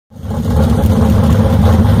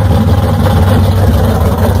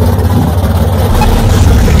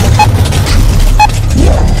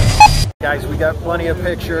guys, we got plenty of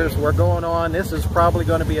pictures. We're going on. This is probably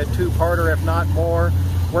going to be a two-parter, if not more.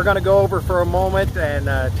 We're going to go over for a moment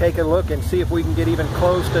and take a look and see if we can get even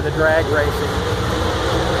close to the drag racing.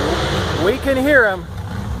 We can hear them,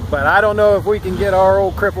 but I don't know if we can get our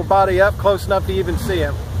old crippled body up close enough to even see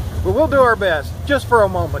them. But we'll do our best, just for a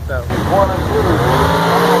moment though. 1 and 2.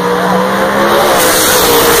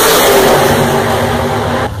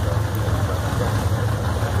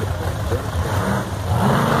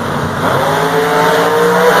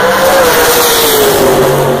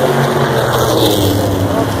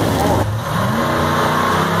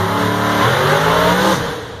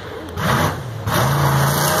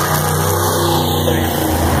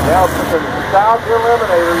 Now without the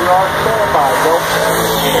eliminator, you're on standby. Don't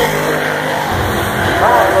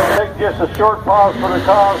Alright, we'll take just a short pause for the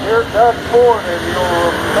cause here. Doug Ford, and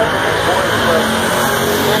you'll remember this voice.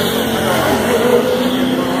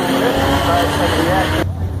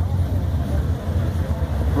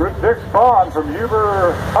 Dick Spawn from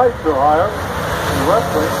Huber Heights, Ohio, in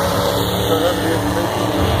wrestling.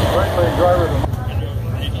 Right lane driver.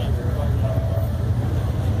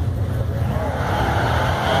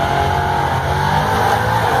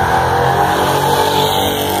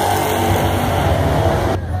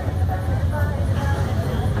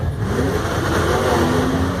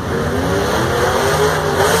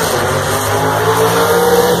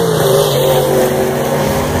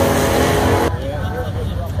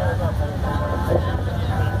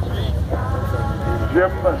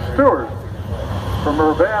 Stewart from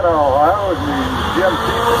Urbana, Ohio, and the GMC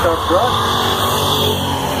up front.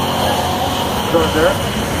 Right there.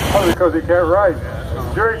 Probably because he can't ride.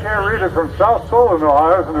 Jerry can't read it from South Solon,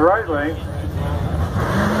 Ohio, is in the right lane.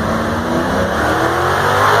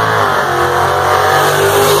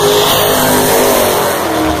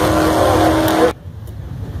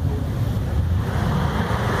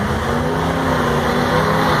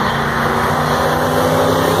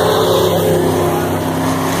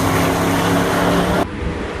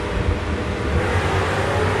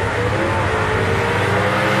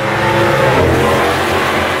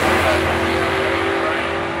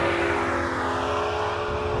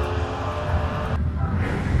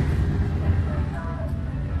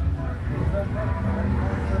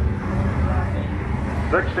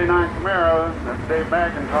 '69 Camaro, that's Dave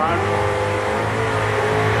McIntyre.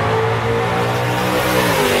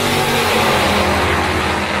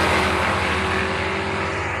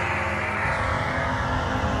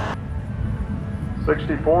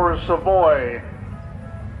 '64 is Savoy.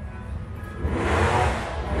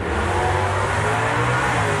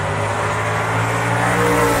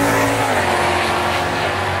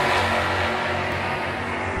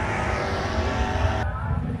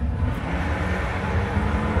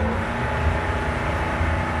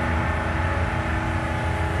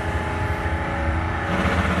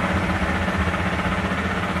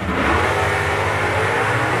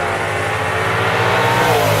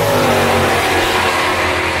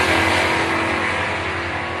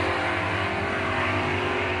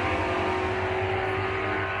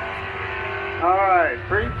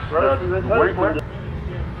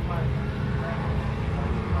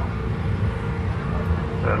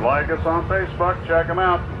 And like us on Facebook, check them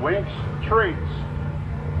out, Winks Treats.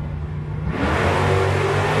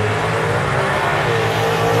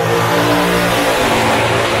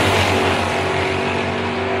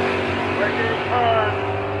 Quick 8 turn.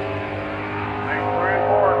 Lanes 3 and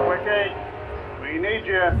 4, quick 8. We need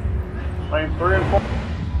you. Lanes 3 and 4.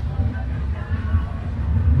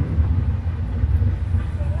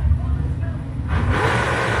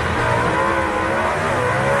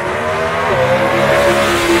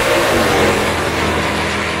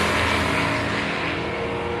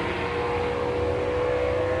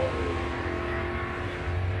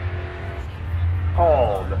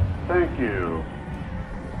 Thank you.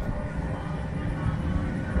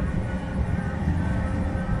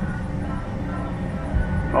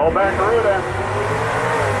 All back Aruda.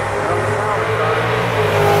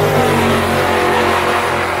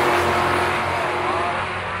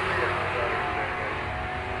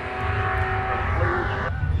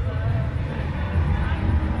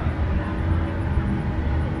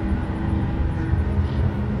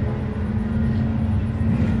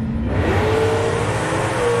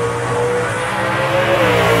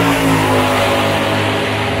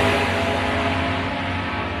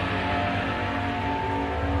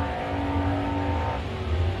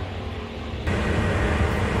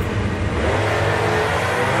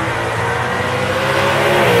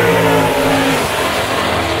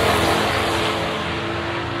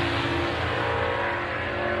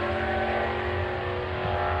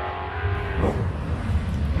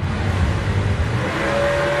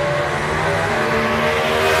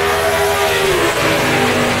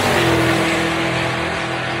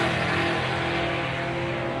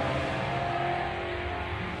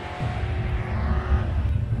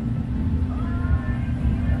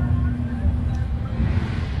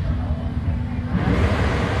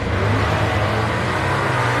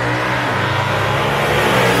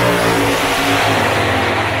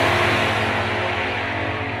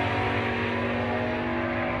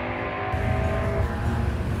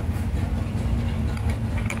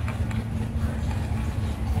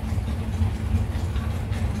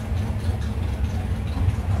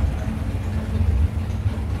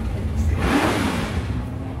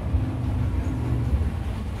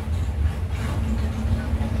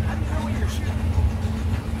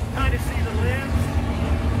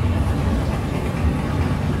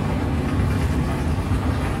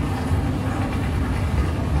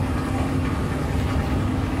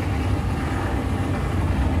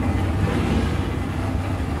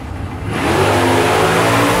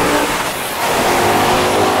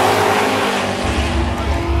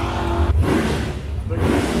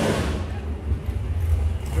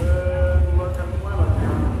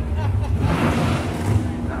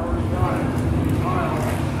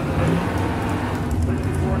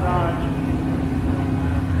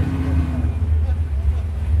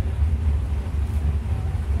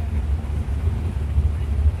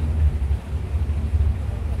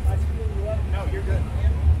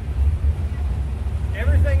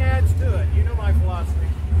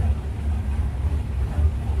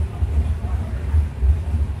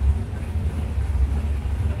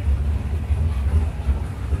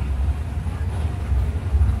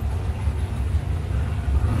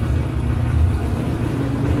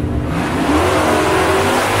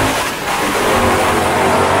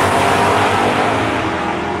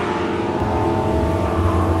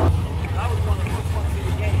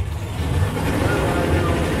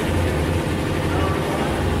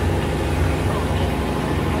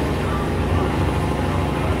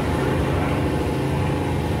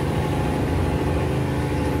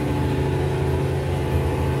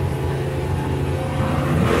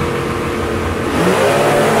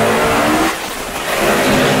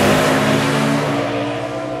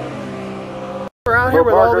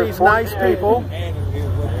 here with all these nice people.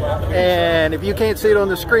 And if you can't see it on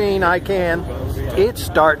the screen, I can. It's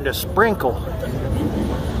starting to sprinkle.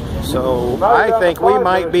 So I think we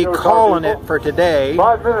might be calling it for today.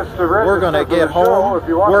 We're going to get home,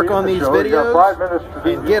 work on these videos,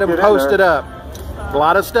 and get them posted up. A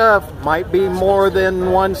lot of stuff, might be more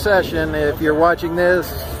than one session. If you're watching this,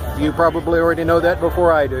 you probably already know that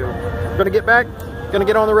before I do. I'm going to get back, going to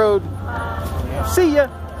get on the road. See ya!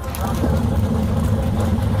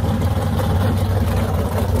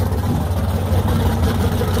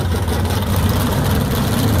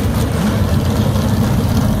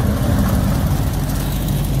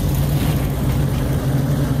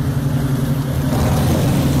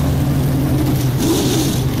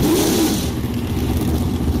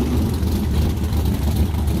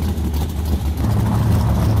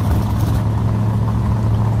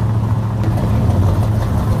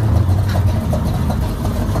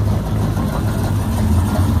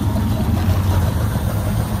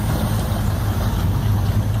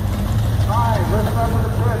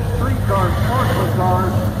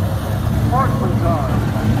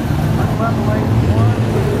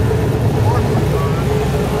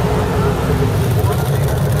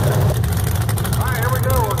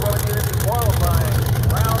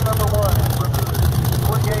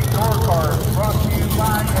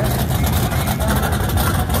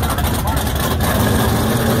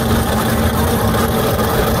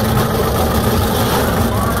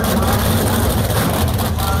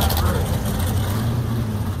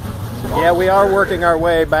 Yeah, we are working our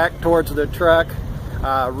way back towards the truck.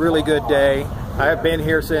 Really good day. I have been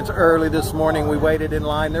here since early this morning. We waited in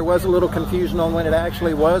line. There was a little confusion on when it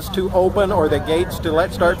actually was to open or the gates to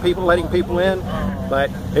letting people in,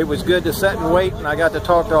 but it was good to sit and wait, and I got to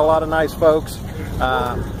talk to a lot of nice folks.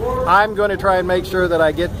 I'm going to try and make sure that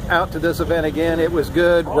I get out to this event again. It was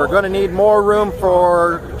good. We're going to need more room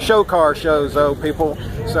for show car shows though, people.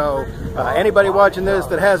 So anybody watching this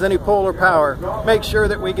that has any pull or power, make sure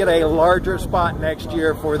that we get a larger spot next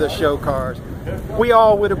year for the show cars. We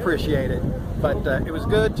all would appreciate it. But it was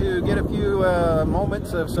good to get a few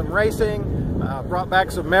moments of some racing, brought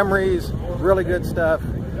back some memories, really good stuff.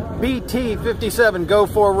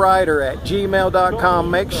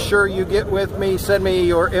 BT57Go4Rider@gmail.com. Make sure you get with me, send me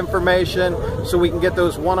your information so we can get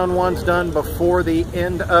those one-on-ones done before the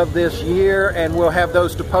end of this year, and we'll have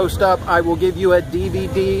those to post up. I will give you a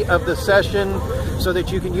DVD of the session so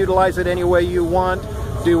that you can utilize it any way you want,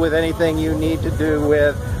 do with anything you need to do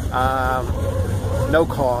with, no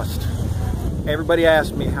cost. Everybody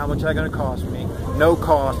asks me, how much is that going to cost me? No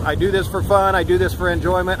cost. I do this for fun. I do this for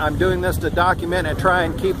enjoyment. I'm doing this to document and try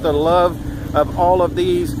and keep the love of all of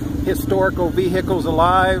these historical vehicles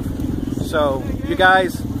alive. So you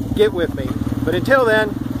guys get with me. But until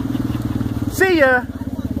then, see ya!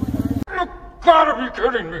 You gotta be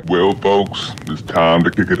kidding me! Well, folks, it's time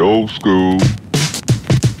to kick it old school.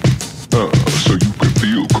 So you